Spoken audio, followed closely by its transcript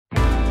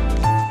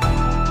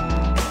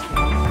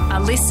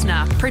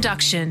listener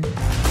production.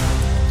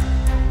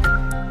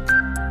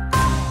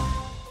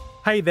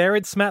 Hey there,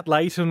 it's Matt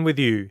Layton with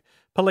you.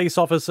 Police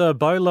officer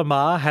Beau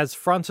Lamar has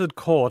fronted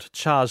court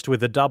charged with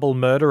the double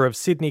murder of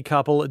Sydney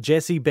couple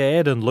Jessie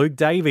Baird and Luke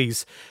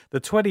Davies.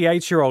 The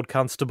 28-year-old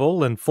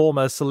constable and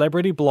former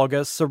celebrity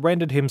blogger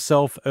surrendered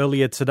himself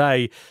earlier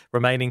today,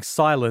 remaining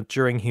silent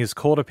during his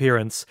court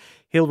appearance.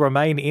 He'll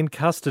remain in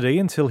custody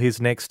until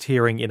his next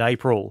hearing in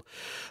April.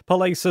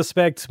 Police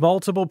suspect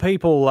multiple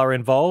people are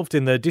involved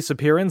in the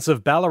disappearance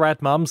of Ballarat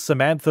mum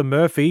Samantha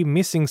Murphy,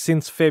 missing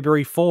since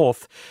February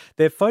 4th.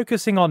 They're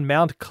focusing on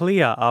Mount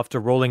Clear after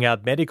ruling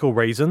out medical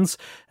reasons,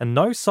 and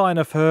no sign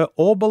of her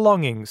or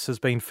belongings has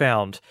been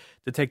found.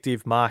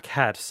 Detective Mark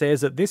Hatt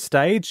says at this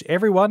stage,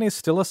 everyone is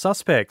still a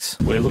suspect.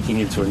 We're looking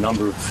into a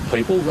number of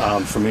people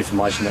from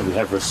information that we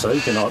have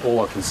received, and all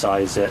I can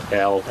say is that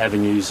our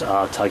avenues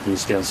are taking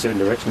us down certain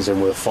directions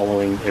and we're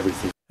following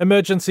everything.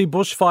 Emergency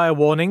bushfire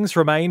warnings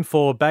remain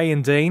for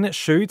Bayandine,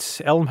 Chute,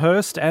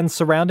 Elmhurst and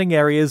surrounding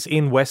areas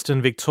in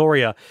Western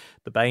Victoria.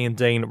 The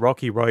Bayandine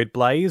Rocky Road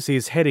blaze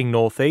is heading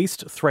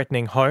northeast,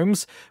 threatening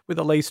homes, with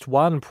at least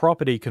one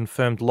property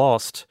confirmed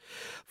lost.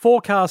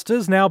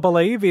 Forecasters now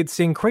believe it's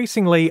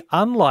increasingly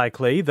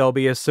unlikely there'll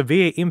be a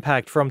severe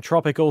impact from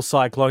Tropical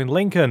Cyclone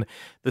Lincoln.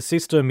 The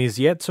system is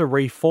yet to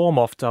reform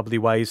off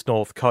WA's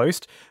north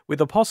coast,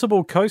 with a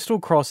possible coastal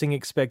crossing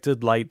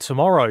expected late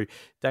tomorrow.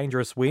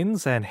 Dangerous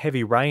winds and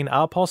heavy rain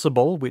are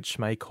possible, which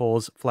may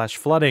cause flash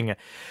flooding.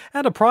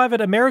 And a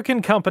private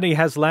American company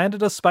has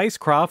landed a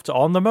spacecraft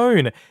on the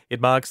moon.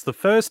 It marks the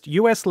first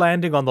US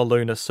landing on the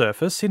lunar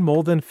surface in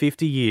more than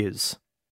 50 years.